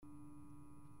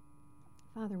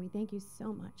Father, we thank you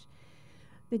so much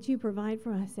that you provide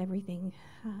for us everything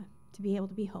to be able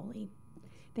to be holy.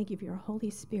 Thank you for your Holy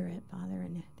Spirit, Father,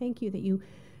 and thank you that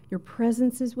your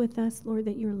presence is with us, Lord,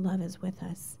 that your love is with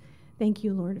us. Thank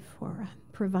you, Lord, for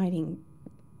providing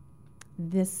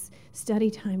this study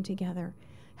time together.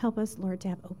 Help us, Lord, to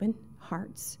have open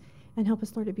hearts, and help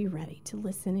us, Lord, to be ready to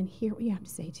listen and hear what you have to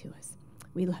say to us.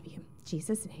 We love you. In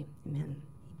Jesus' name, amen.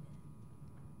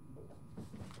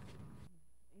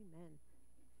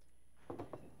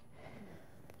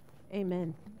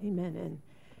 Amen. Amen. And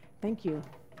thank you.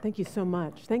 Thank you so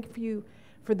much. Thank you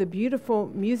for the beautiful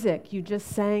music you just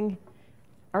sang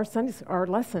our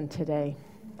lesson today.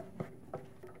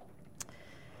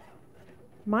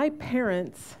 My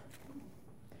parents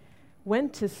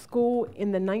went to school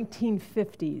in the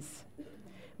 1950s.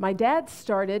 My dad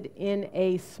started in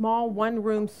a small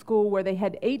one-room school where they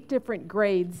had 8 different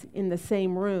grades in the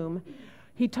same room.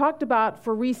 He talked about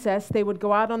for recess, they would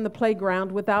go out on the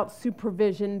playground without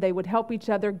supervision. They would help each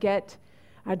other get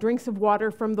drinks of water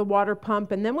from the water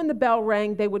pump, and then when the bell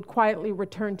rang, they would quietly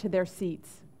return to their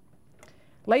seats.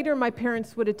 Later, my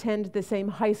parents would attend the same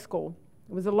high school.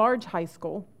 It was a large high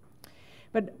school.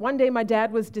 But one day, my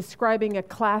dad was describing a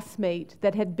classmate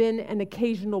that had been an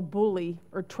occasional bully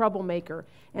or troublemaker,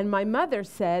 and my mother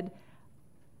said,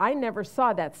 "I never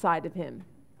saw that side of him.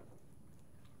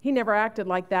 He never acted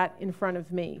like that in front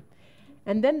of me."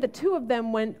 And then the two of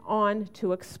them went on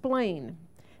to explain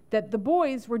that the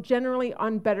boys were generally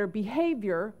on better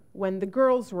behavior when the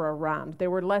girls were around. They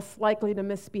were less likely to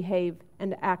misbehave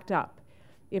and act up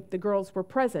if the girls were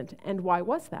present. And why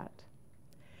was that?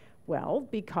 Well,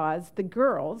 because the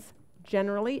girls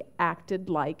generally acted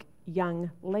like young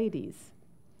ladies.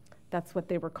 That's what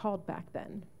they were called back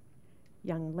then,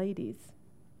 young ladies.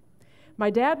 My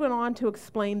dad went on to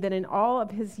explain that in all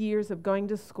of his years of going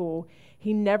to school,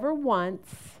 he never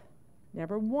once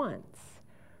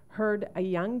heard a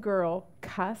young girl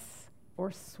cuss or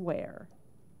swear.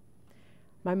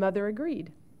 My mother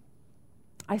agreed.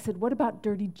 I said, "What about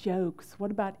dirty jokes? What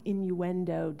about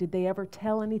innuendo? Did they ever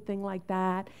tell anything like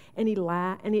that? Any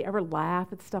ever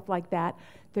laugh at stuff like that?"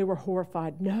 They were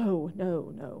horrified. No.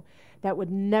 That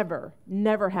would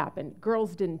never happen.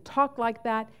 Girls didn't talk like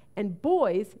that, and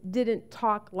boys didn't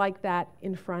talk like that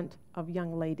in front of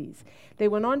young ladies. They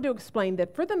went on to explain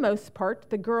that for the most part,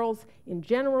 the girls in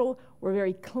general were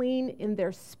very clean in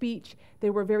their speech. They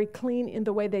were very clean in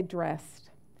the way they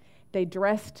dressed. They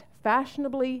dressed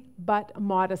fashionably but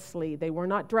modestly. They were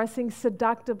not dressing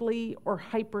seductively or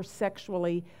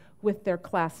hypersexually with their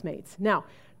classmates. Now,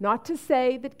 not to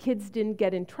say that kids didn't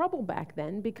get in trouble back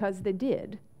then, because they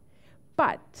did,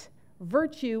 but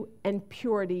virtue and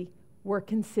purity were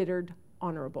considered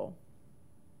honorable.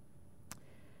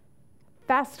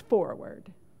 Fast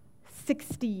forward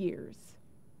 60 years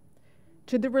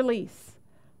to the release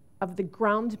of the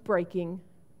groundbreaking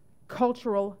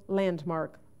cultural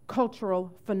landmark,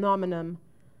 cultural phenomenon,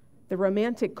 the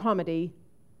romantic comedy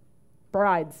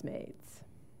Bridesmaids.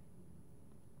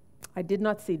 I did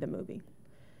not see the movie,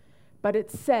 but it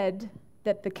said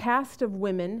that the cast of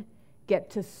women get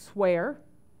to swear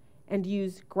and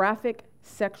use graphic,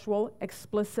 sexual,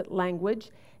 explicit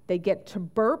language. They get to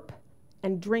burp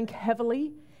and drink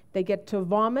heavily. They get to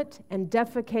vomit and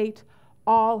defecate,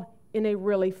 all in a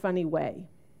really funny way.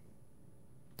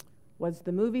 Was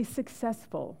the movie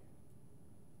successful?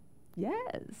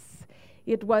 Yes.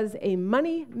 It was a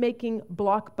money-making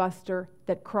blockbuster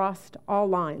that crossed all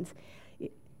lines.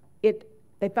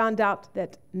 They found out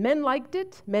that men liked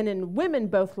it, men and women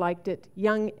both liked it,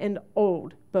 young and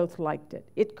old both liked it.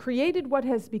 It created what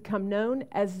has become known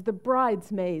as the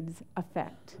Bridesmaids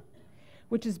effect,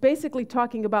 which is basically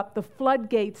talking about the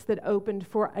floodgates that opened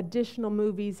for additional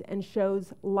movies and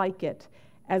shows like it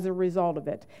as a result of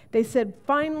it. They said,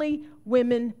 finally,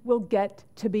 women will get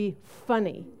to be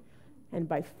funny. And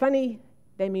by funny,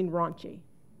 they mean raunchy.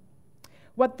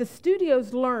 What the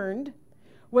studios learned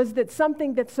was that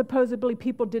something that supposedly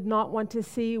people did not want to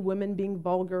see, women being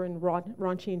vulgar and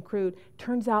raunchy and crude,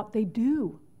 turns out they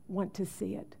do want to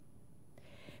see it.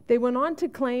 They went on to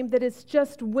claim that it's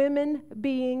just women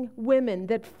being women,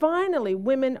 that finally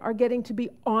women are getting to be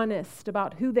honest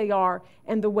about who they are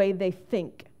and the way they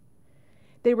think.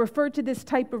 They referred to this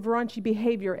type of raunchy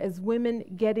behavior as women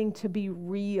getting to be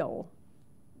real.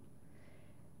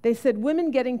 They said women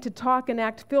getting to talk and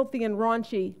act filthy and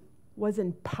raunchy was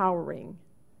empowering.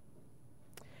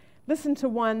 Listen to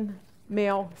one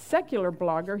male secular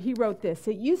blogger. He wrote this: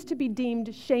 "It used to be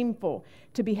deemed shameful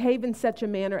to behave in such a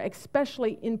manner,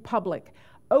 especially in public.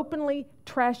 Openly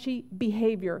trashy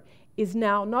behavior is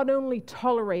now not only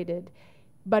tolerated,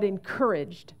 but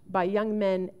encouraged by young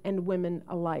men and women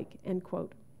alike, end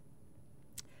quote.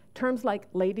 Terms like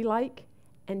ladylike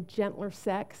and gentler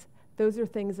sex, those are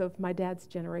things of my dad's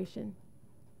generation.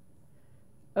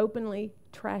 Openly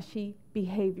trashy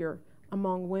behavior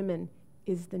among women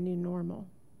is the new normal.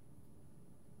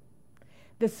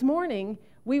 This morning,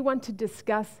 we want to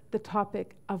discuss the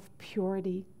topic of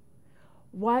purity.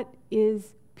 What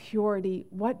is purity?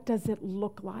 What does it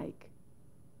look like?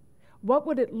 What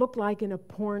would it look like in a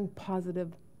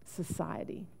porn-positive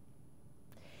society?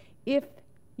 If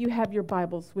you have your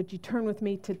Bibles, would you turn with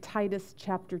me to Titus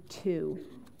chapter 2?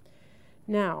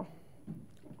 Now,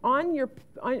 on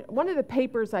one of the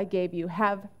papers I gave you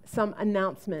have some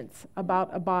announcements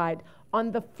about Abide.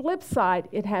 On the flip side,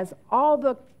 it has all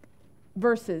the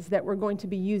verses that we're going to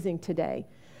be using today.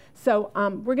 So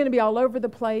we're going to be all over the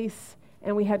place,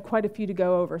 and we had quite a few to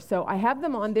go over. So I have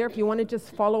them on there if you want to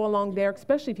just follow along there,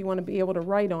 especially if you want to be able to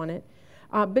write on it.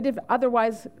 But if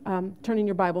otherwise, turn in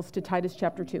your Bibles to Titus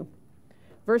chapter 2.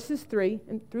 Verses 3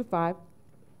 through 5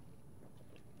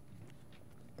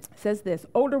 says this: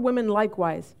 older women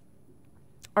likewise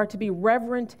are to be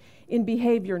reverent in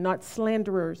behavior, not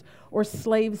slanderers or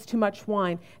slaves to much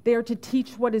wine. They are to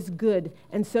teach what is good,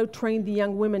 and so train the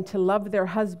young women to love their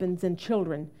husbands and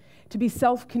children, to be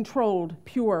self-controlled,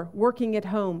 pure, working at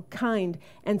home, kind,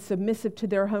 and submissive to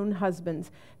their own husbands,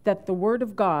 that the word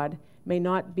of God may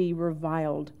not be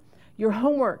reviled. Your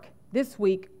homework this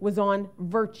week was on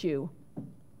virtue,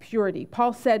 purity.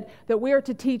 Paul said that we are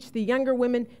to teach the younger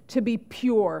women to be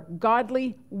pure.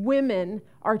 Godly women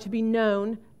are to be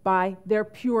known by their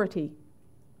purity.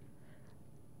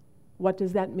 What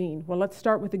does that mean? Well, let's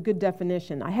start with a good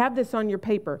definition. I have this on your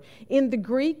paper. In the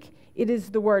Greek, it is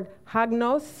the word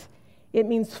hagnos. It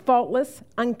means faultless,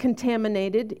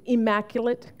 uncontaminated,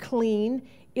 immaculate, clean.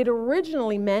 It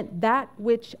originally meant that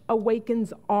which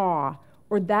awakens awe,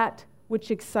 or that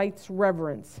which excites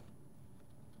reverence.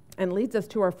 And leads us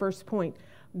to our first point.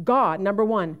 God, number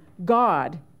one,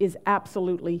 God is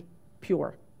absolutely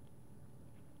pure.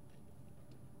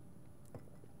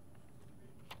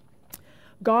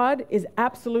 God is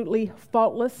absolutely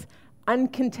faultless,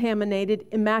 uncontaminated,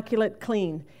 immaculate,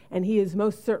 clean, and he is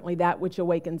most certainly that which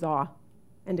awakens awe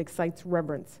and excites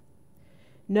reverence.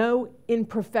 No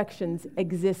imperfections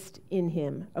exist in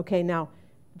him. Okay, now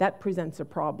that presents a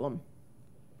problem.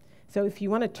 So if you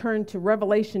want to turn to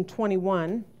Revelation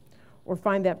 21, or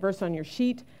find that verse on your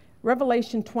sheet,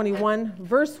 Revelation 21,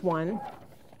 verse 1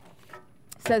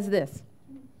 says this: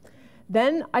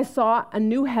 Then I saw a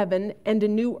new heaven and a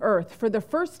new earth, for the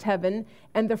first heaven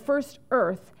and the first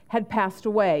earth had passed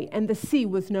away, and the sea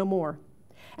was no more.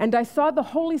 And I saw the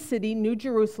holy city, New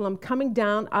Jerusalem, coming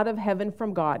down out of heaven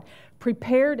from God,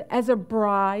 prepared as a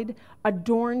bride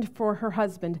adorned for her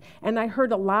husband. And I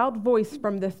heard a loud voice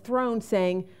from the throne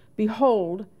saying,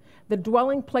 Behold, the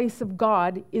dwelling place of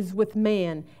God is with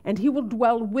man, and he will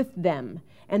dwell with them,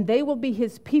 and they will be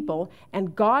his people,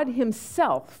 and God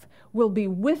himself will be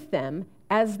with them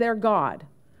as their God.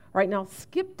 All right, now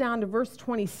skip down to verse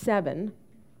 27.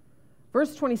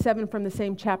 Verse 27 from the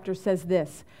same chapter says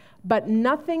this: But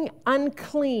nothing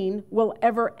unclean will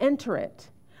ever enter it,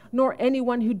 nor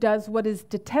anyone who does what is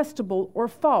detestable or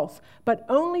false, but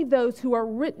only those who are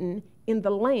written in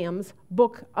the Lamb's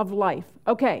book of life.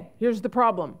 Okay, here's the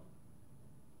problem.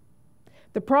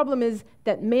 The problem is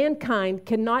that mankind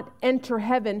cannot enter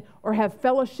heaven or have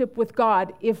fellowship with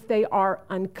God if they are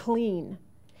unclean,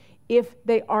 if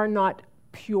they are not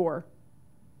pure.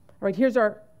 All right, here's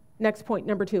our next point,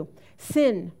 number 2.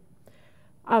 Sin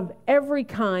of every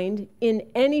kind, in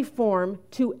any form,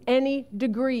 to any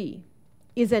degree,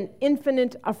 is an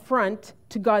infinite affront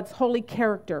to God's holy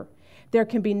character. There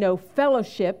can be no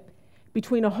fellowship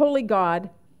between a holy God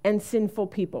and sinful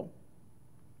people.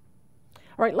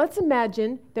 All right, let's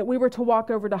imagine that we were to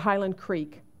walk over to Highland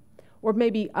Creek, or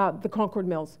maybe the Concord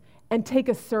Mills, and take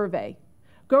a survey.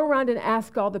 Go around and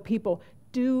ask all the people,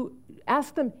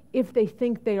 ask them if they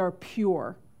think they are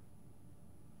pure.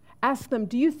 Ask them,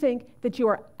 do you think that you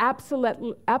are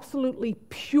absolutely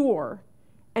pure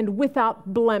and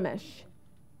without blemish?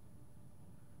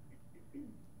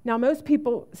 Now, most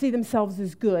people see themselves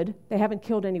as good. They haven't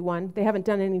killed anyone. They haven't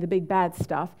done any of the big bad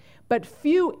stuff. But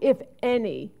few, if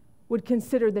any, would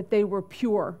consider that they were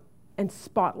pure and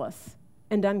spotless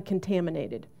and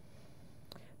uncontaminated.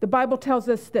 The Bible tells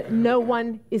us that no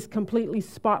one is completely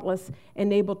spotless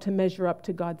and able to measure up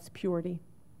to God's purity.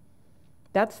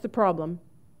 That's the problem.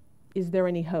 Is there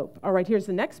any hope? All right, here's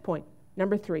the next point.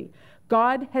 Number 3.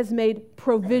 God has made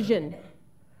provision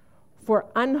for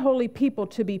unholy people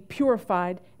to be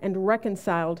purified and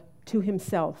reconciled to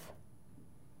himself.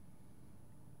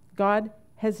 God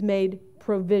has made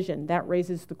provision. That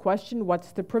raises the question,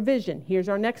 what's the provision? Here's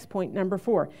our next point, number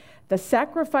 4. The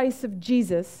sacrifice of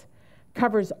Jesus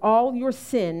covers all your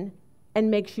sin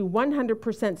and makes you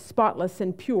 100% spotless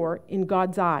and pure in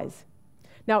God's eyes.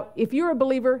 Now, if you're a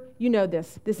believer, you know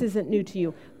this. This isn't new to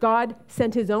you. God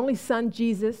sent his only son,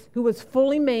 Jesus, who was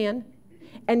fully man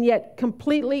and yet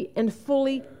completely and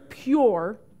fully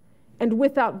pure and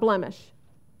without blemish,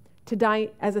 to die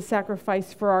as a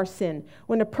sacrifice for our sin.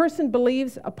 When a person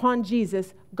believes upon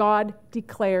Jesus, God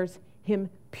declares him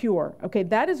pure. Okay,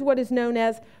 that is what is known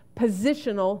as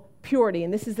positional purity.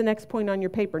 And this is the next point on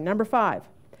your paper. Number 5.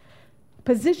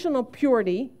 Positional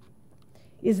purity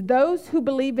is those who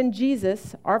believe in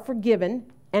Jesus are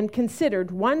forgiven and considered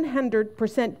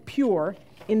 100% pure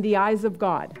in the eyes of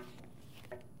God.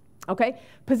 Okay?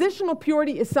 Positional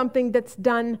purity is something that's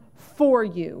done for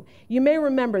you. You may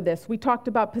remember this. We talked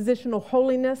about positional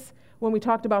holiness when we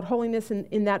talked about holiness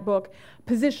in that book.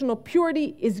 Positional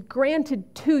purity is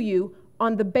granted to you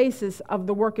on the basis of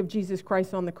the work of Jesus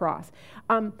Christ on the cross.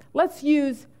 Let's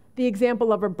use the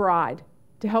example of a bride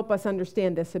to help us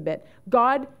understand this a bit.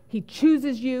 God, he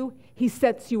chooses you. He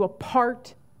sets you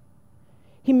apart.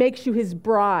 He makes you his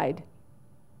bride.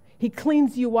 He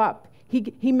cleans you up.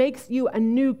 He makes you a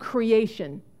new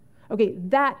creation. Okay,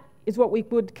 that is what we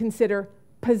would consider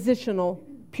positional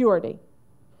purity.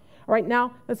 All right,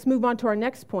 now let's move on to our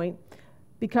next point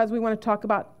because we want to talk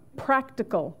about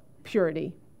practical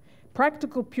purity.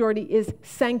 Practical purity is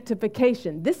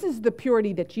sanctification. This is the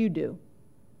purity that you do.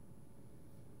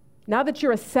 Now that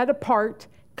you're a set apart,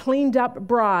 cleaned up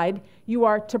bride, you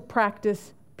are to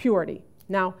practice purity.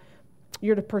 Now,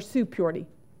 you're to pursue purity.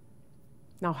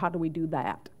 Now, how do we do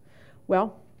that?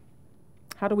 Well,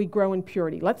 how do we grow in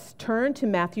purity? Let's turn to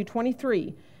Matthew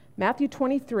 23. Matthew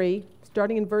 23,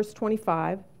 starting in verse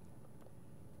 25.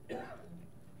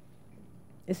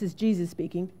 This is Jesus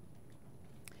speaking.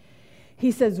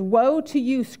 He says, "Woe to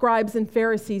you, scribes and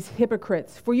Pharisees,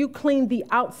 hypocrites, for you clean the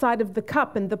outside of the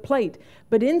cup and the plate,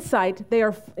 but inside they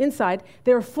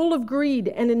are full of greed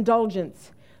and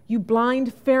indulgence. You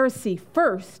blind Pharisee,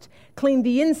 first clean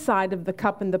the inside of the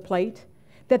cup and the plate,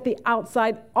 that the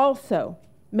outside also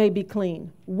may be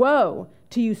clean. Woe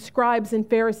to you, scribes and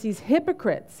Pharisees,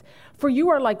 hypocrites, for you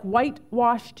are like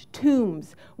whitewashed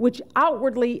tombs, which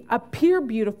outwardly appear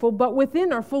beautiful, but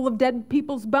within are full of dead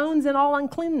people's bones and all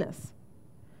uncleanness.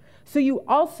 So you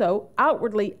also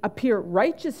outwardly appear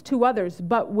righteous to others,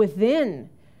 but within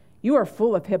you are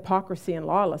full of hypocrisy and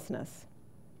lawlessness."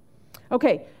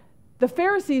 Okay, the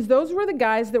Pharisees, those were the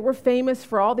guys that were famous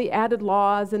for all the added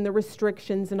laws and the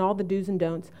restrictions and all the do's and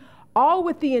don'ts, all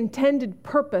with the intended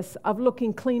purpose of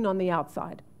looking clean on the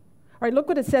outside. All right, look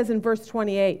what it says in verse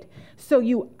 28. So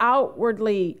you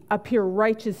outwardly appear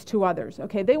righteous to others.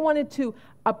 Okay, they wanted to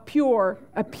appear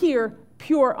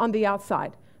pure on the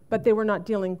outside, but they were not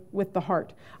dealing with the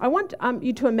heart. I want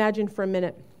you to imagine for a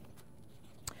minute.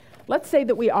 Let's say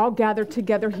that we all gather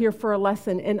together here for a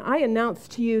lesson, and I announce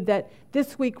to you that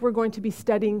this week we're going to be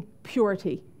studying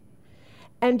purity.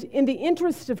 And in the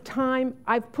interest of time,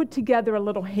 I've put together a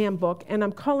little handbook, and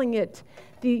I'm calling it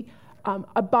the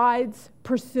Abides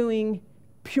Pursuing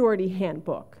Purity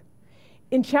Handbook.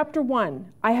 In chapter 1,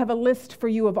 I have a list for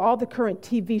you of all the current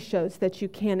TV shows that you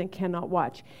can and cannot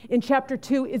watch. In chapter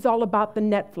 2 is all about the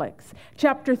Netflix.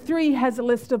 Chapter 3 has a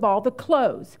list of all the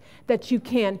clothes that you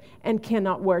can and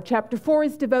cannot wear. Chapter 4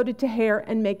 is devoted to hair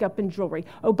and makeup and jewelry.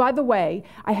 Oh, by the way,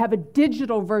 I have a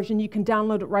digital version. You can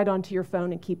download it right onto your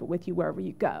phone and keep it with you wherever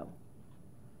you go.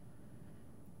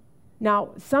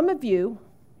 Now, some of you,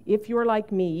 if you're like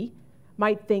me,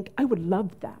 might think, I would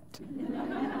love that.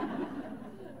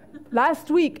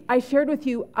 Last week, I shared with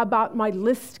you about my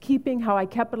list keeping, how I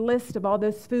kept a list of all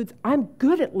those foods. I'm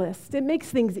good at lists. It makes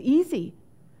things easy.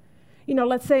 You know,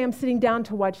 let's say I'm sitting down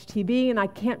to watch TV and I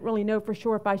can't really know for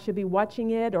sure if I should be watching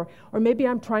it, or maybe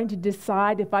I'm trying to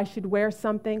decide if I should wear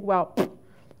something. Well,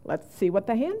 let's see what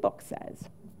the handbook says.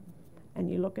 And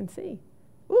you look and see,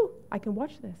 ooh, I can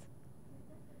watch this.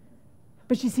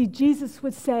 But you see, Jesus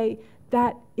would say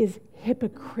that is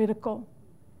hypocritical.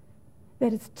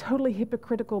 That it's totally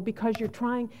hypocritical because you're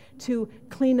trying to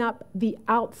clean up the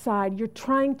outside. You're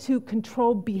trying to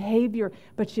control behavior,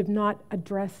 but you've not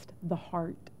addressed the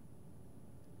heart.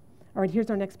 All right,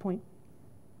 here's our next point.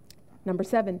 Number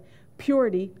 7,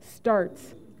 purity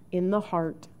starts in the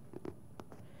heart.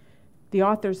 The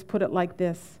authors put it like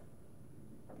this: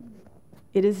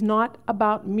 it is not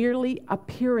about merely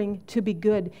appearing to be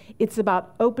good. It's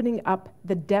about opening up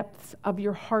the depths of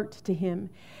your heart to Him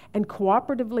and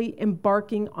cooperatively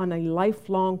embarking on a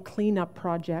lifelong cleanup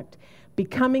project,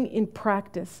 becoming in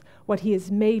practice what He has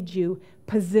made you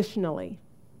positionally.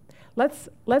 Let's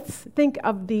think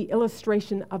of the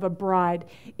illustration of a bride.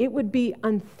 It would be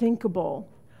unthinkable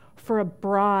for a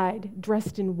bride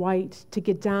dressed in white to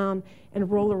get down and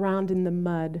roll around in the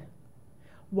mud.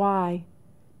 Why?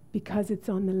 Because it's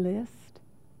on the list?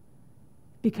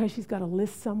 Because she's got a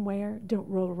list somewhere, don't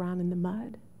roll around in the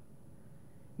mud?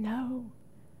 No.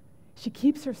 She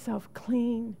keeps herself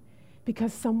clean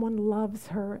because someone loves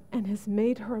her and has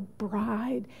made her a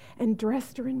bride and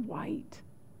dressed her in white.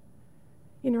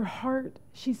 In her heart,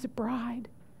 she's a bride.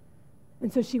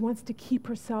 And so she wants to keep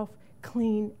herself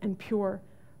clean and pure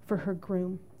for her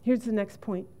groom. Here's the next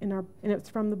point, and it's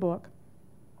from the book.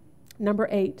 Number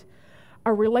 8,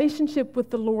 our relationship with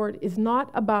the Lord is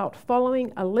not about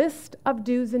following a list of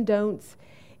do's and don'ts.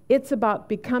 It's about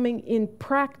becoming in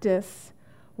practice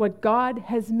what God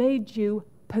has made you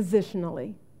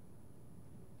positionally.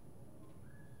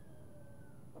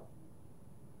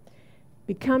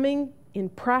 Becoming in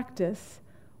practice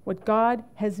what God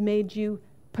has made you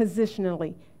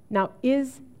positionally. Now,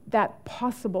 is that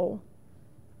possible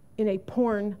in a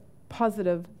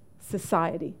porn-positive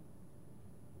society?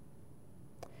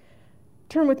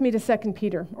 Turn with me to 2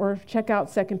 Peter, or check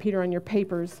out 2 Peter on your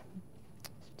papers.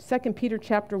 2 Peter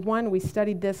chapter 1, we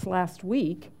studied this last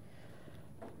week.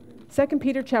 2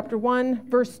 Peter chapter 1,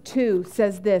 verse 2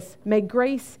 says this, "May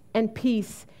grace and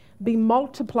peace be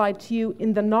multiplied to you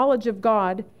in the knowledge of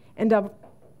God and of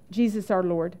Jesus our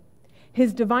Lord.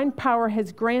 His divine power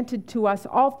has granted to us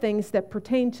all things that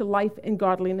pertain to life and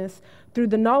godliness through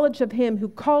the knowledge of him who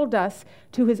called us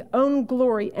to his own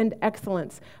glory and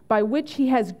excellence, by which he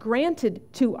has granted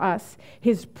to us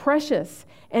his precious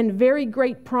and very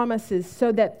great promises,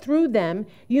 so that through them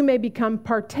you may become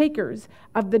partakers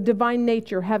of the divine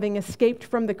nature, having escaped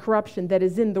from the corruption that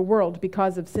is in the world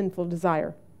because of sinful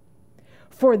desire.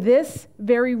 For this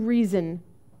very reason,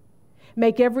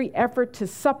 make every effort to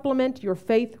supplement your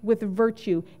faith with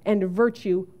virtue, and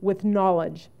virtue with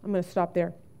knowledge." I'm going to stop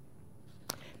there.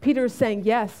 Peter is saying,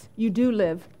 yes, you do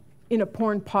live in a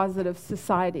porn-positive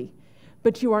society,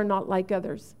 but you are not like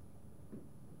others.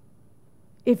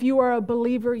 If you are a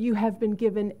believer, you have been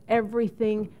given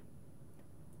everything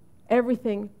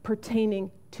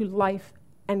pertaining to life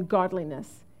and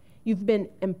godliness. You've been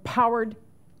empowered.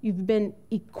 You've been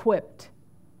equipped.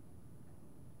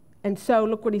 And so,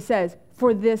 look what he says,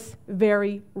 for this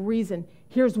very reason.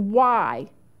 Here's why.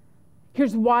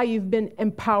 Here's why you've been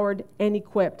empowered and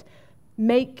equipped.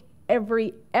 Make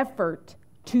every effort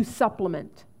to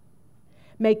supplement.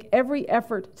 Make every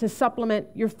effort to supplement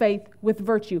your faith with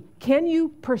virtue. Can you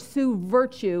pursue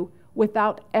virtue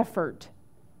without effort?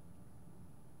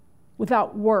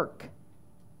 Without work?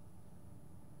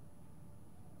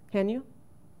 Can you?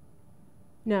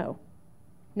 No.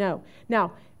 No.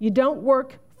 Now, you don't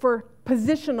work for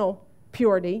positional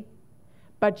purity,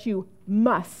 but you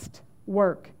must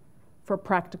work for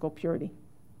practical purity.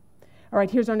 All right,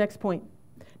 here's our next point.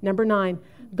 Number 9,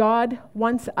 God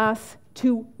wants us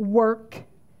to work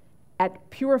at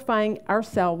purifying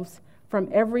ourselves from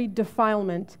every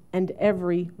defilement and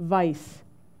every vice.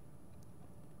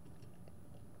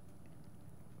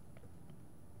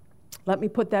 Let me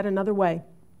put that another way.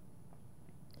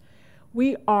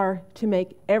 We are to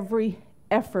make every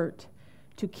effort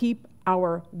to keep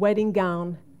our wedding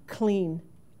gown clean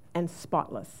and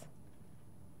spotless.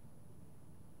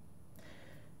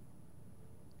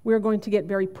 We're going to get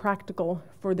very practical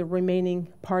for the remaining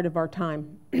part of our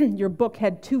time. Your book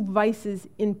had 2 vices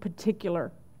in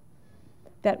particular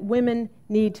that women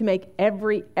need to make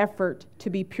every effort to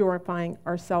be purifying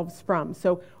ourselves from.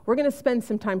 So we're going to spend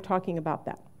some time talking about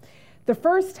that. The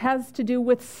first has to do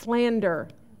with slander,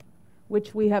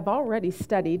 which we have already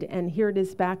studied, and here it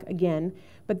is back again.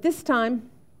 But this time,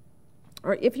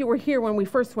 or if you were here when we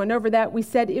first went over that, we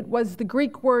said it was the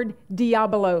Greek word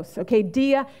diabolos. Okay,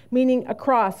 dia meaning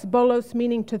across, bolos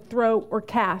meaning to throw or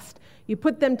cast. You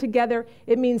put them together,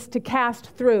 it means to cast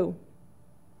through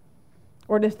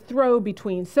or to throw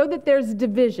between, so that there's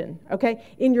division. Okay,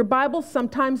 in your Bible,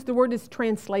 sometimes the word is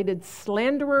translated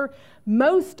slanderer.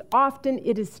 Most often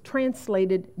it is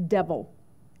translated devil.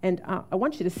 And I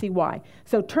want you to see why.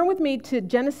 So turn with me to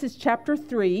Genesis chapter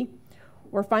 3,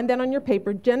 or find that on your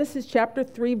paper. Genesis chapter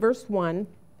 3, verse 1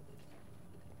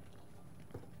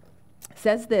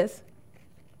 says this,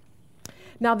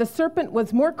 "Now the serpent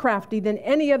was more crafty than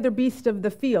any other beast of the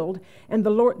field, and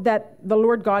the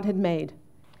Lord God had made.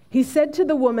 He said to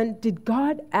the woman, 'Did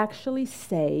God actually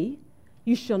say,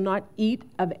 you shall not eat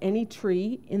of any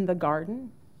tree in the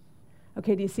garden?'"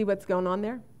 Okay, do you see what's going on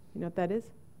there? You know what that is?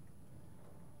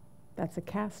 That's a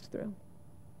cast through.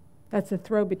 That's a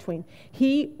throw between.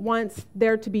 He wants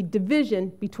there to be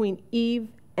division between Eve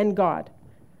and God.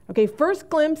 Okay, first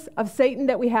glimpse of Satan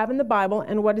that we have in the Bible,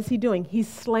 and what is he doing? He's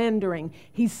slandering.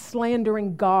 He's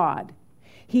slandering God.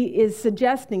 He is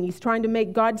suggesting, he's trying to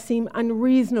make God seem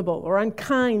unreasonable or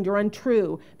unkind or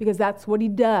untrue, because that's what he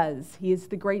does. He is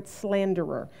the great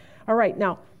slanderer. All right,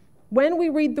 now, when we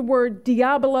read the word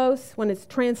diabolos, when it's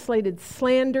translated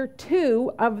slander,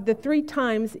 2 of the 3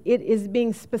 times it is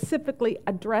being specifically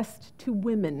addressed to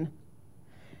women.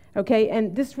 Okay,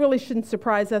 and this really shouldn't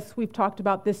surprise us. We've talked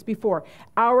about this before.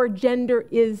 Our gender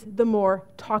is the more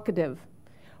talkative.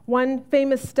 One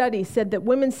famous study said that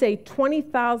women say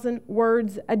 20,000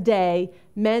 words a day,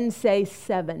 men say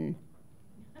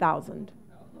 7,000.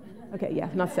 Okay, yeah,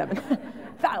 not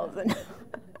 7,000.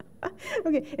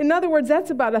 Okay, in other words,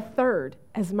 that's about 1/3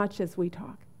 as much as we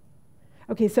talk.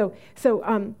 Okay, so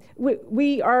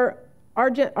we are our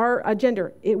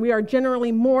gender. We are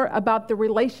generally more about the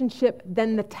relationship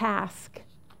than the task.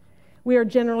 We are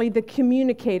generally the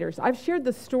communicators. I've shared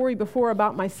the story before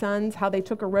about my sons, how they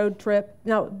took a road trip.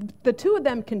 Now, the 2 of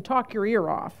them can talk your ear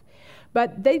off,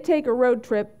 but they take a road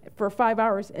trip for 5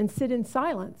 hours and sit in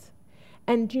silence.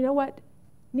 And do you know what?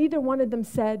 Neither one of them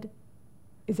said,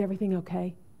 "Is everything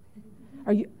okay?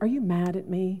 Are you mad at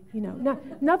me?"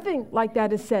 Nothing like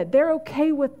that is said. They're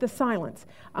okay with the silence.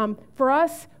 For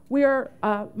us, we are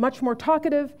much more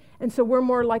talkative, and so we're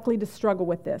more likely to struggle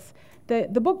with this.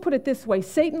 The book put it this way: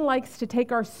 Satan likes to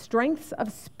take our strengths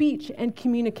of speech and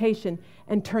communication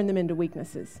and turn them into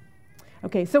weaknesses.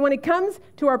 Okay, so when it comes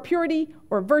to our purity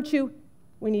or virtue,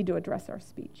 we need to address our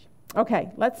speech.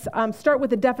 Okay, let's start with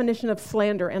the definition of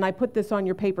slander, and I put this on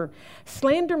your paper.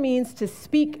 Slander means to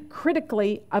speak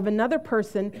critically of another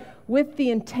person with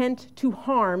the intent to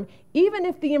harm, even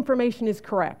if the information is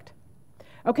correct.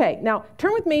 Okay, now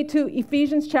turn with me to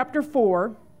Ephesians chapter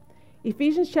 4.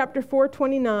 Ephesians chapter 4,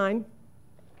 29.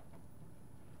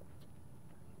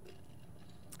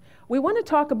 We want to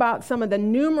talk about some of the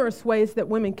numerous ways that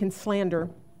women can slander.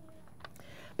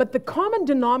 But the common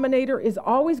denominator is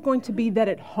always going to be that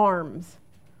it harms.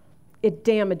 It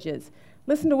damages.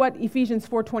 Listen to what Ephesians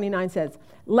 4:29 says.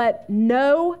 "Let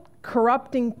no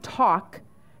corrupting talk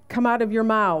come out of your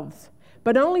mouths,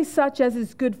 but only such as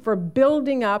is good for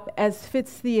building up as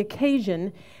fits the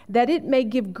occasion, that it may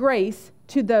give grace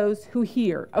to those who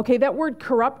hear." Okay, that word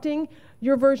corrupting,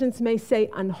 your versions may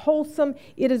say unwholesome.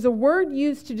 It is a word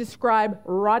used to describe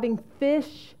rotting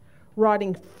fish,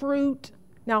 rotting fruit.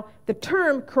 Now, the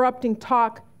term corrupting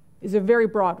talk is a very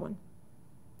broad one.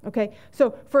 Okay,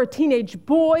 so for a teenage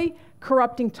boy,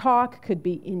 corrupting talk could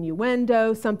be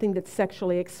innuendo, something that's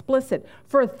sexually explicit.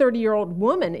 For a 30-year-old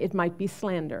woman, it might be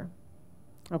slander.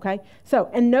 Okay, so,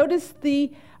 and notice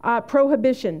the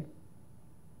prohibition.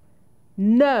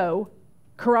 No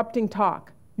corrupting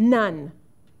talk. None.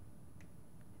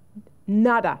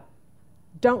 Nada.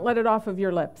 Don't let it off of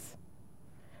your lips.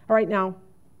 All right, now,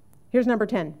 here's number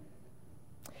 10.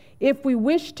 If we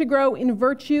wish to grow in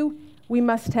virtue, we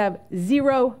must have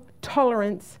 0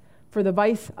 tolerance for the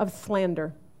vice of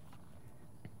slander.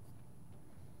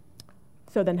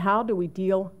 So then how do we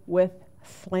deal with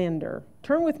slander?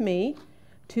 Turn with me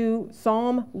to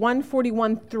Psalm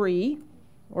 141:3,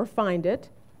 or find it.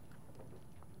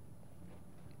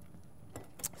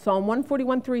 Psalm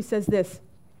 141:3 says this: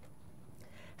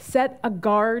 "Set a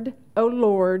guard, O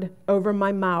Lord, over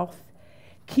my mouth.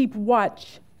 Keep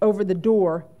watch over the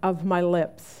door of my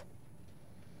lips."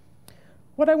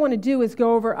 What I want to do is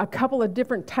go over a couple of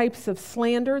different types of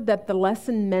slander that the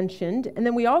lesson mentioned, and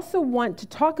then we also want to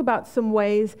talk about some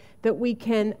ways that we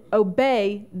can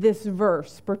obey this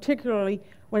verse, particularly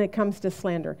when it comes to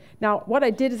slander. Now, what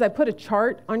I did is I put a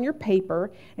chart on your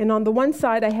paper, and on the one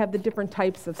side I have the different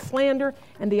types of slander,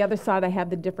 and the other side I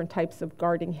have the different types of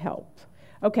guarding help.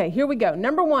 Okay, here we go.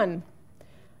 Number 1,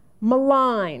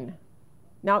 malign.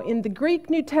 Now, in the Greek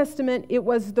New Testament, it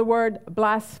was the word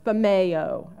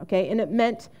blasphemeo, okay, and it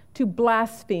meant to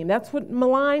blaspheme. That's what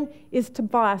malign is, to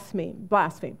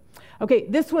blaspheme. Okay,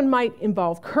 this one might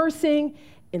involve cursing,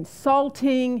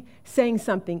 insulting, saying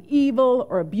something evil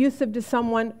or abusive to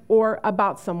someone or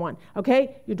about someone,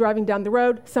 okay? You're driving down the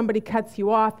road, somebody cuts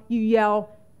you off, you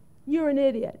yell, "You're an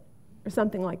idiot," or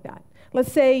something like that.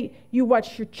 Let's say you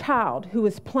watch your child who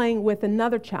is playing with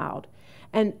another child,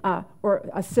 and or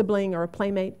a sibling or a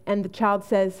playmate, and the child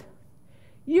says,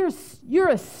 you're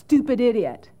a stupid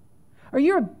idiot, or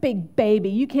 "You're a big baby,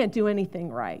 you can't do anything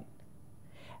right."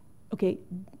 Okay,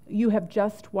 you have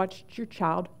just watched your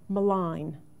child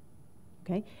malign,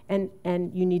 okay? And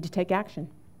you need to take action.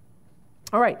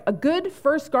 All right, a good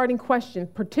first guarding question,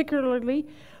 particularly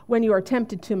when you are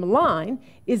tempted to malign,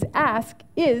 is ask,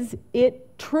 is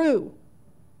it true?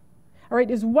 All right,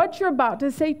 is what you're about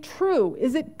to say true?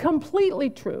 Is it completely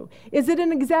true? Is it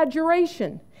an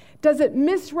exaggeration? Does it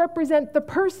misrepresent the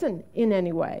person in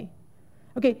any way?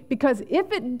 Okay, because if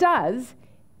it does,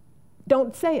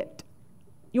 don't say it.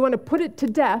 You want to put it to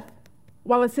death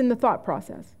while it's in the thought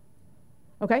process.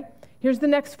 Okay, here's the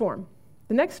next form.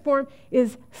 The next form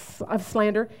of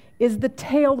slander is the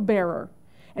talebearer.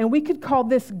 And we could call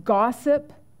this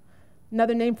gossip.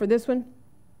 Another name for this one.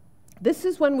 This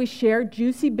is when we share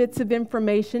juicy bits of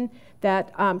information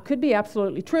that could be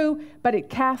absolutely true, but it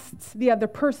casts the other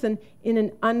person in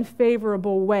an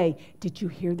unfavorable way. Did you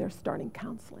hear they're starting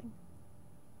counseling?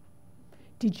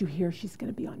 Did you hear she's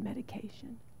going to be on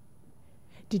medication?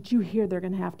 Did you hear they're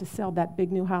going to have to sell that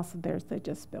big new house of theirs they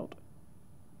just built?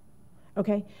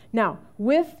 Okay, now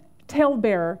with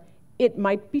talebearer, it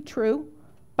might be true,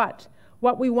 but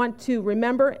what we want to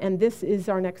remember, and this is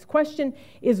our next question,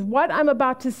 is what I'm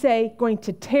about to say going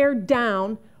to tear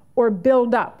down or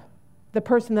build up the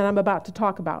person that I'm about to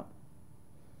talk about?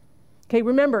 Okay,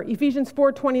 remember, Ephesians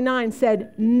 4:29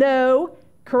 said, no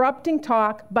corrupting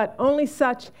talk, but only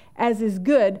such as is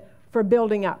good for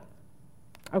building up.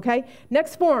 Okay,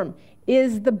 next form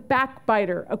is the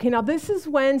backbiter. Okay, now this is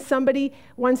when somebody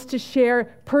wants to share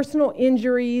personal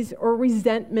injuries or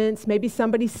resentments. Maybe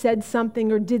somebody said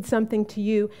something or did something to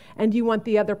you, and you want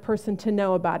the other person to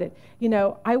know about it. You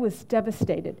know, I was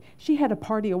devastated. She had a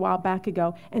party a while back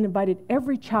ago and invited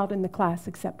every child in the class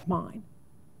except mine.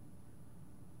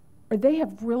 Or they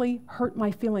have really hurt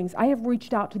my feelings. I have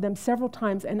reached out to them several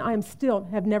times, and I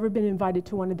have never been invited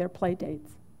to one of their play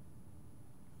dates.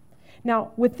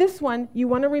 Now, with this one, you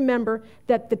want to remember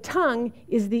that the tongue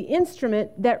is the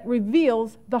instrument that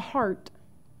reveals the heart.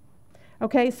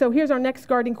 Okay, so here's our next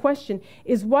guarding question.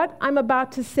 Is what I'm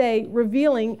about to say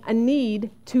revealing a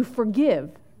need to forgive?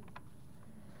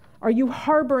 Are you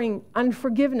harboring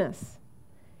unforgiveness?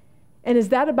 And is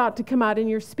that about to come out in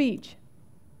your speech?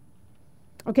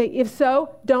 Okay, if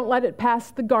so, don't let it pass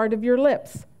the guard of your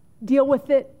lips. Deal with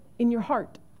it in your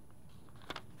heart.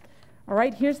 All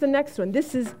right, here's the next one.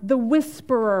 This is the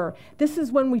whisperer. This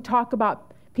is when we talk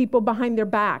about people behind their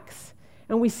backs,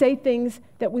 and we say things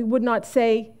that we would not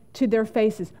say to their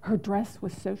faces. Her dress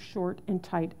was so short and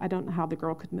tight. I don't know how the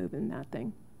girl could move in that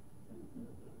thing.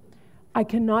 I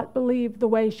cannot believe the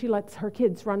way she lets her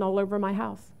kids run all over my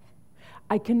house.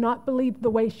 I cannot believe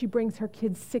the way she brings her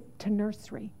kids sick to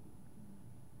nursery.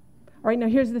 All right, now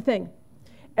here's the thing.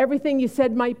 Everything you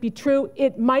said might be true.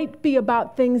 It might be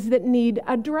about things that need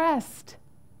addressed.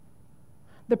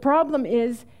 The problem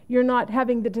is you're not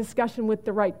having the discussion with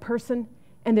the right person,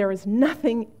 and there is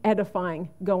nothing edifying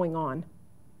going on.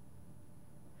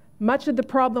 Much of the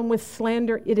problem with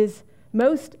slander,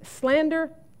 most slander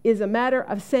is a matter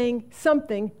of saying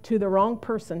something to the wrong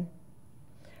person.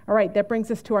 All right, that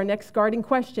brings us to our next guarding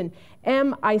question.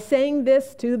 Am I saying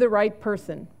this to the right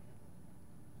person?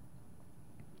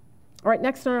 All right,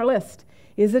 next on our list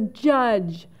is a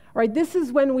judge. All right, this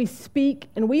is when we speak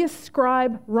and we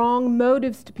ascribe wrong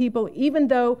motives to people, even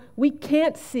though we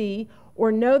can't see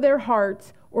or know their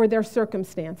hearts or their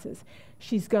circumstances.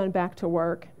 She's going back to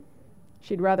work.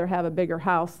 She'd rather have a bigger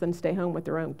house than stay home with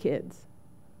her own kids.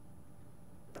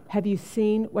 Have you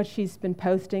seen what she's been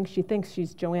posting? She thinks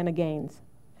she's Joanna Gaines.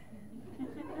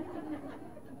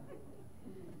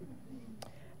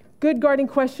 Good guarding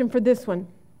question for this one.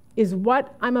 Is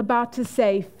what I'm about to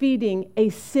say feeding a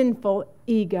sinful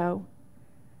ego?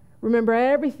 Remember,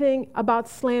 everything about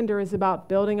slander is about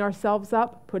building ourselves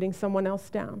up, putting someone else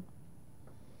down.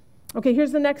 Okay,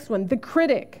 here's the next one, the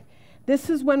critic. This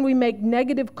is when we make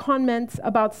negative comments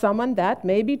about someone that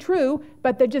may be true,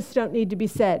 but they just don't need to be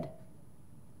said.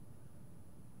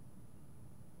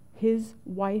 His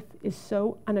wife is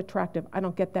so unattractive. I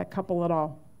don't get that couple at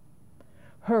all.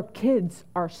 Her kids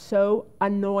are so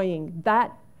annoying.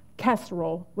 That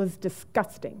casserole was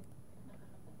disgusting.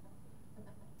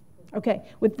 Okay,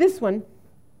 with this one,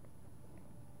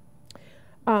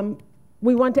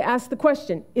 we want to ask the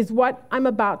question, is what I'm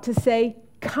about to say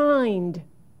kind?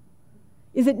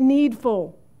 Is it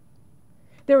needful?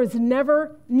 There is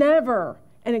never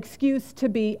an excuse to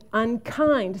be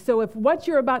unkind. So if what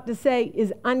you're about to say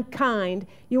is unkind,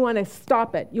 you want to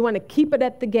stop it. You want to keep it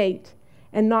at the gate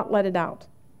and not let it out.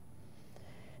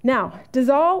 Now, does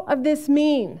all of this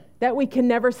mean that we can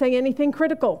never say anything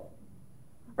critical,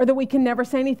 or that we can never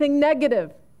say anything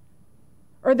negative,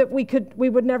 or that we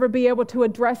would never be able to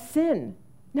address sin?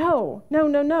 No.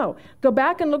 Go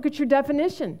back and look at your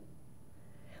definition.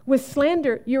 With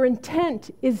slander, your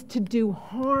intent is to do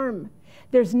harm.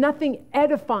 There's nothing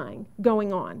edifying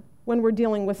going on when we're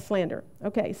dealing with slander.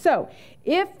 Okay, so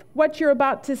if what you're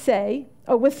about to say,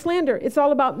 with slander, it's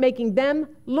all about making them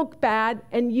look bad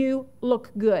and you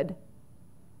look good.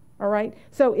 All right?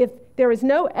 So if there is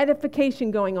no edification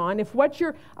going on, if what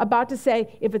you're about to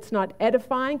say, if it's not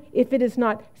edifying, if it is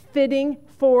not fitting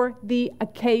for the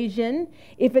occasion,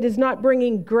 if it is not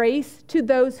bringing grace to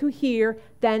those who hear,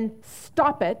 then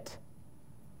stop it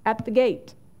at the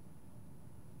gate.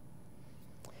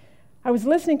 I was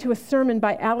listening to a sermon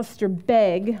by Alistair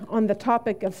Begg on the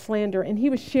topic of slander, and he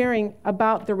was sharing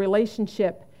about the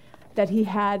relationship that he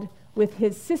had with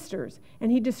his sisters.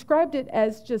 And he described it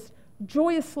as just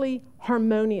joyously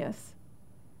harmonious.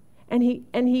 And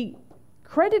he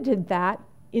credited that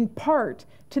in part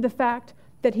to the fact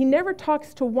that he never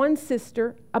talks to one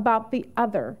sister about the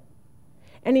other.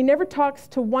 And he never talks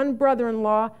to one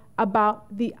brother-in-law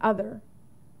about the other.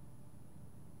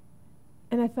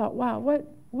 And I thought, wow,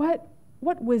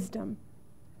 what wisdom.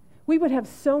 We would have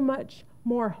so much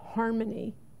more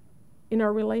harmony in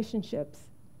our relationships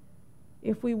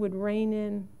if we would rein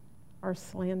in our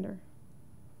slander.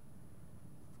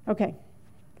 Okay,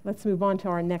 let's move on to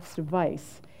our next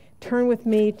device. Turn with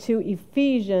me to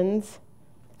Ephesians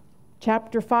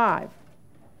chapter 5.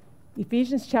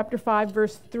 Ephesians chapter 5,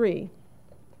 verse 3.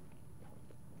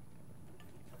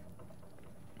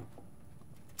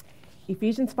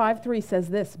 Ephesians 5:3 says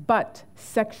this, "But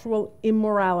sexual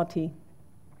immorality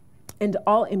and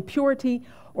all impurity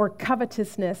or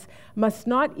covetousness must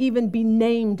not even be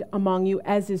named among you,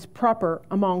 as is proper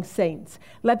among saints.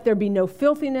 Let there be no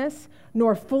filthiness,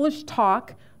 nor foolish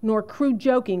talk, nor crude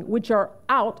joking, which are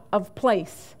out of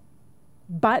place.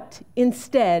 But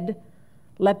instead,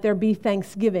 let there be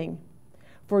thanksgiving.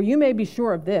 For you may be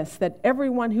sure of this, that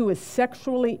everyone who is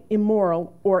sexually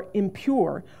immoral or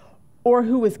impure, or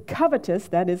who is covetous,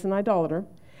 that is an idolater,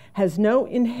 has no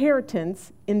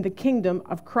inheritance in the kingdom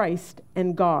of Christ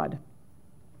and God."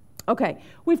 Okay,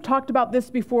 we've talked about this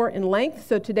before in length,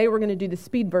 so today we're going to do the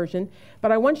speed version.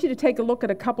 But I want you to take a look at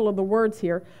a couple of the words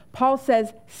here. Paul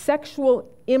says sexual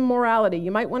immorality.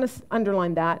 You might want to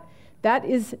underline that. That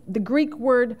is the Greek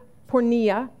word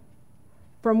porneia,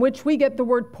 from which we get the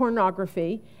word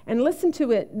pornography. And listen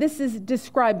to it. This is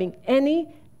describing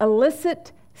any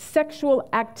illicit sexual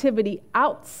activity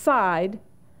outside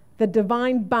the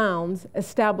divine bounds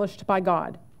established by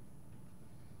God.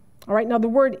 All right, now the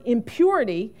word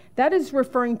impurity, that is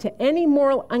referring to any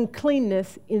moral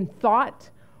uncleanness in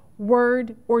thought,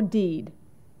 word, or deed.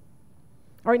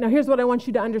 All right, now here's what I want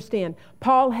you to understand.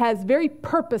 Paul has very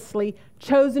purposely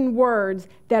chosen words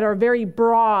that are very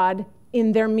broad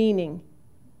in their meaning.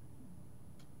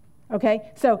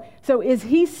 Okay, so is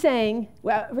he saying,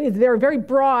 well, they're very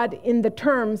broad in the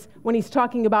terms when he's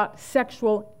talking about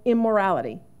sexual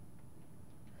immorality.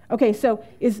 Okay, so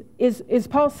is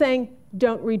Paul saying,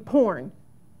 don't read porn?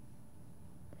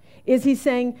 Is he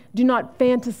saying, do not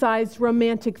fantasize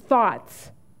romantic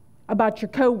thoughts about your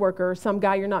coworker or some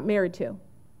guy you're not married to?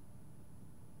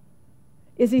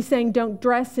 Is he saying, don't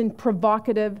dress in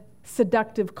provocative,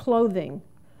 seductive clothing,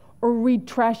 or read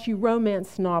trashy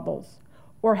romance novels,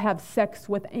 or have sex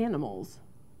with animals?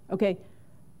 Okay,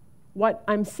 what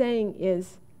I'm saying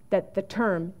is that the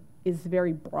term is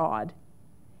very broad.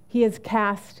 He has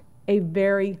cast a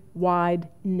very wide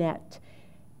net.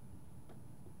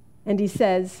 And he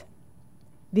says,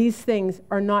 these things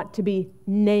are not to be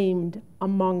named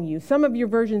among you. Some of your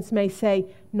versions may say,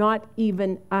 not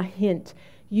even a hint.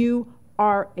 You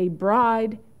are a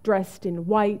bride dressed in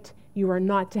white. You are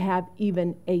not to have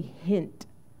even a hint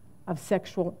of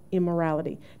sexual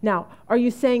immorality. Now, are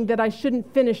you saying that I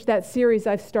shouldn't finish that series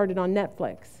I've started on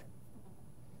Netflix?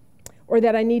 Or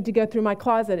that I need to go through my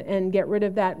closet and get rid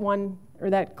of that one or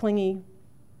that clingy,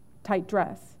 tight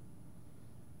dress?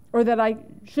 Or that I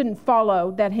shouldn't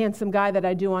follow that handsome guy that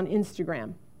I do on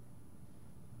Instagram?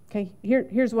 Okay,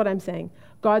 here's what I'm saying.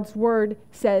 God's word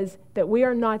says that we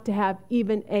are not to have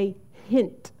even a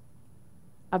hint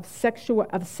of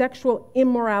sexual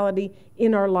immorality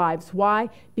in our lives. Why?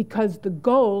 Because the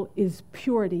goal is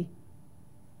purity.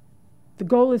 The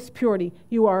goal is purity.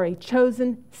 You are a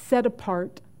chosen,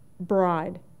 set-apart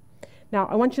bride. Now,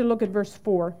 I want you to look at verse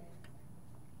 4.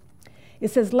 It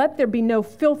says, let there be no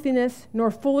filthiness, nor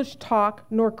foolish talk,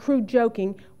 nor crude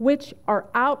joking, which are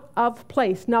out of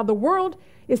place. Now, the world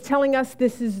is telling us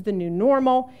this is the new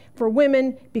normal for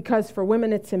women, because for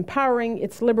women it's empowering,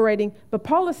 it's liberating. But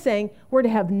Paul is saying we're to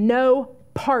have no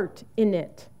part in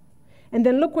it. And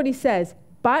then look what he says,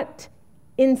 but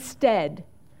instead.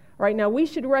 All right, now we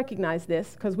should recognize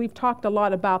this because we've talked a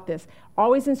lot about this.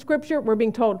 Always in Scripture, we're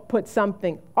being told put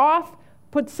something off,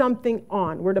 put something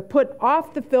on. We're to put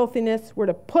off the filthiness. We're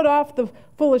to put off the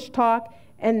foolish talk.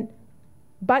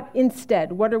 But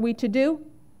instead, what are we to do?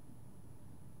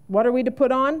 What are we to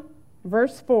put on?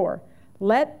 Verse 4.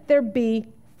 Let there be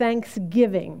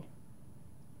thanksgiving.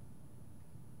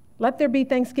 Let there be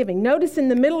thanksgiving. Notice in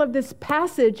the middle of this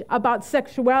passage about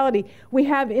sexuality, we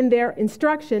have in their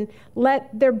instruction, let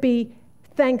there be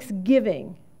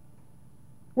thanksgiving.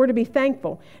 We're to be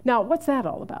thankful. Now, what's that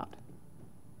all about?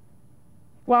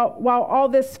 While all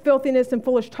this filthiness and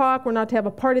foolish talk, we're not to have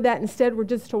a part of that. Instead, we're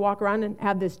just to walk around and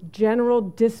have this general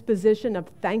disposition of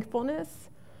thankfulness.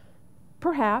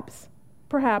 Perhaps.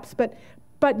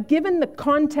 But given the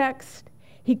context,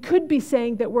 he could be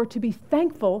saying that we're to be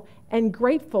thankful and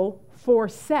grateful for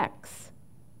sex.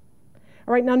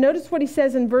 All right, now notice what he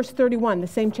says in verse 31, the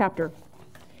same chapter.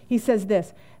 He says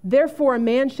this, therefore a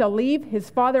man shall leave his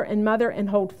father and mother and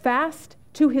hold fast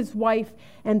to his wife,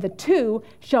 and the two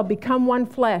shall become one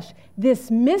flesh. This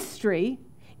mystery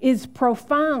is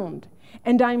profound,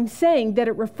 and I'm saying that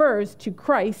it refers to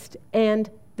Christ and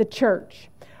the church.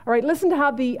 All right, listen to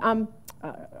how the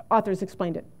authors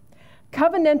explained it.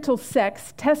 Covenantal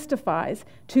sex testifies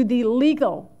to the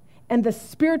legal and the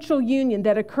spiritual union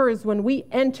that occurs when we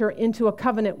enter into a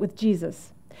covenant with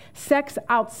Jesus. Sex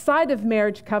outside of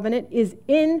marriage covenant is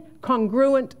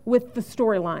incongruent with the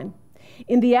storyline.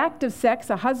 In the act of sex,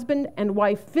 a husband and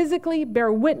wife physically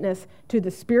bear witness to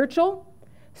the spiritual,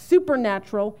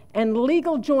 supernatural, and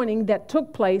legal joining that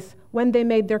took place when they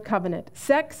made their covenant.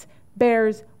 Sex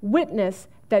bears witness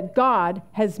that God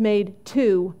has made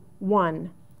two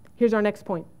one. Here's our next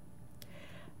point.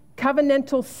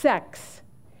 Covenantal sex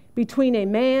between a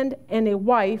man and a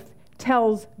wife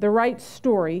tells the right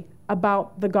story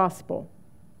about the gospel.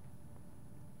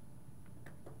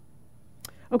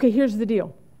 Okay, here's the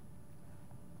deal.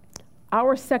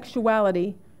 Our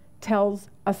sexuality tells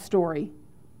a story.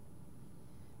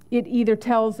 It either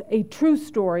tells a true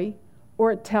story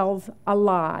or it tells a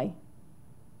lie.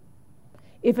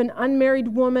 If an unmarried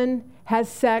woman has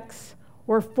sex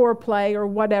or foreplay or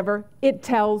whatever, it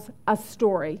tells a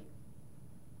story.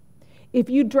 If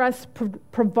you dress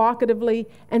provocatively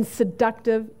and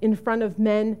seductive in front of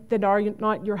men that are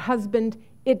not your husband,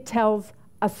 it tells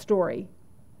a story.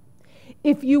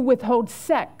 If you withhold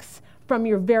sex from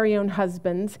your very own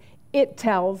husbands, it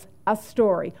tells a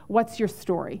story. What's your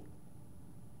story?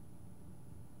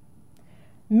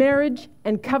 Marriage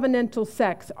and covenantal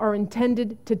sex are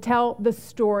intended to tell the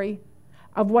story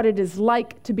of what it is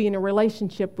like to be in a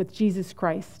relationship with Jesus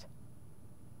Christ.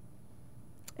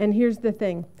 And here's the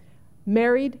thing.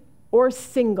 Married or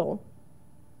single,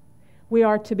 we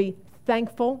are to be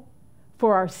thankful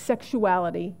for our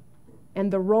sexuality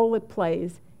and the role it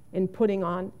plays in putting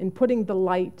the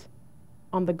light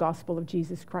on the gospel of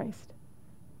Jesus Christ.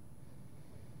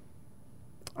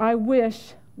 I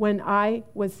wish when I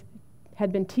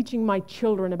had been teaching my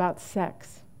children about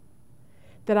sex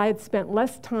that I had spent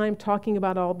less time talking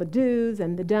about all the do's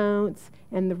and the don'ts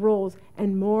and the rules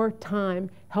and more time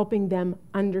helping them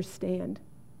understand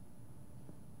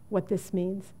what this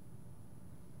means.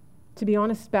 To be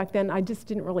honest, back then, I just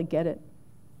didn't really get it.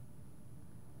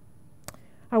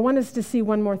 I want us to see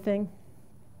one more thing.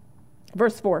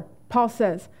 Verse 4, Paul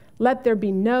says, let there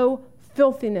be no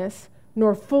filthiness,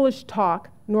 nor foolish talk,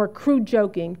 nor crude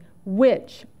joking,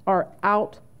 which are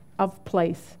out of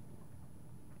place.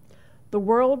 The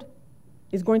world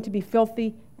is going to be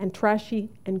filthy and trashy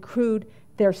and crude.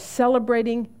 They're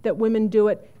celebrating that women do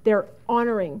it. They're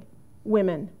honoring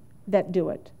women that do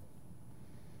it.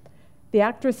 The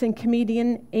actress and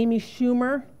comedian Amy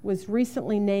Schumer was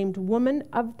recently named Woman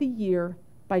of the Year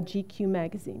by GQ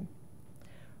magazine.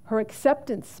 Her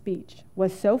acceptance speech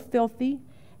was so filthy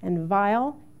and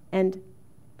vile and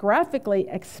graphically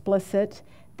explicit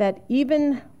that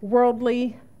even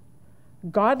worldly,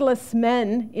 godless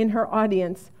men in her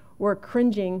audience were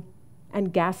cringing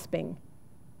and gasping.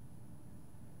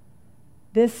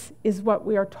 This is what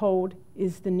we are told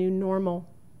is the new normal.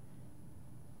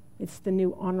 It's the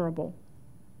new honorable.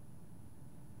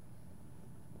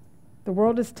 The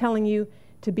world is telling you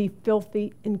to be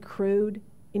filthy and crude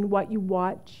in what you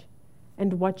watch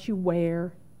and what you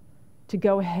wear, to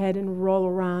go ahead and roll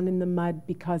around in the mud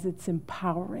because it's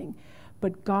empowering.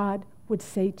 But God would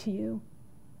say to you,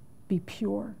 be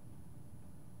pure.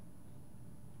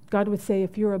 God would say,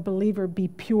 if you're a believer, be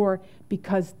pure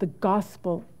because the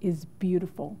gospel is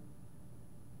beautiful.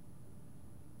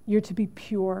 You're to be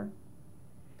pure.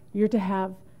 You're to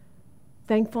have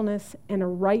thankfulness and a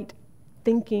right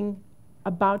thinking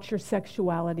about your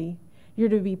sexuality. You're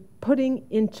to be putting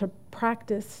into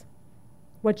practice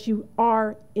what you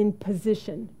are in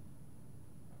position.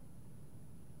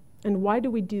 And why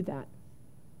do we do that?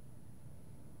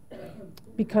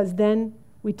 Because then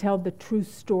we tell the true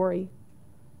story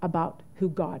about who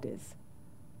God is.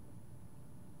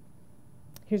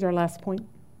 Here's our last point.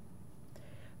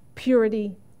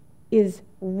 Purity is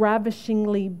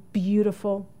ravishingly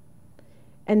beautiful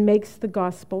and makes the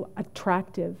gospel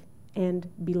attractive and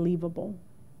believable.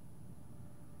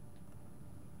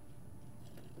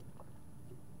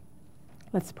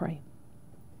 Let's pray.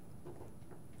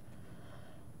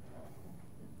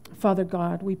 Father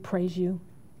God, we praise you.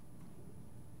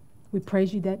 We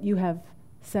praise you that you have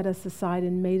set us aside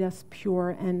and made us pure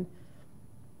and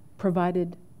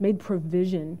made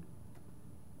provision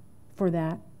for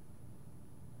that.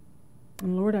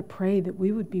 And Lord, I pray that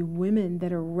we would be women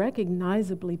that are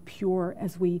recognizably pure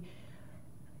as we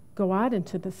go out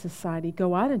into the society,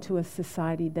 go out into a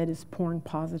society that is porn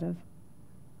positive.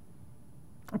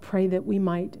 I pray that we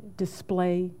might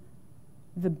display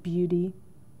the beauty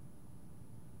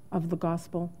of the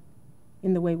gospel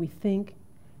in the way we think,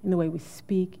 in the way we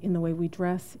speak, in the way we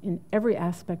dress, in every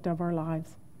aspect of our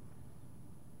lives.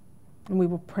 And we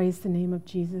will praise the name of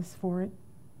Jesus for it.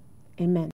 Amen.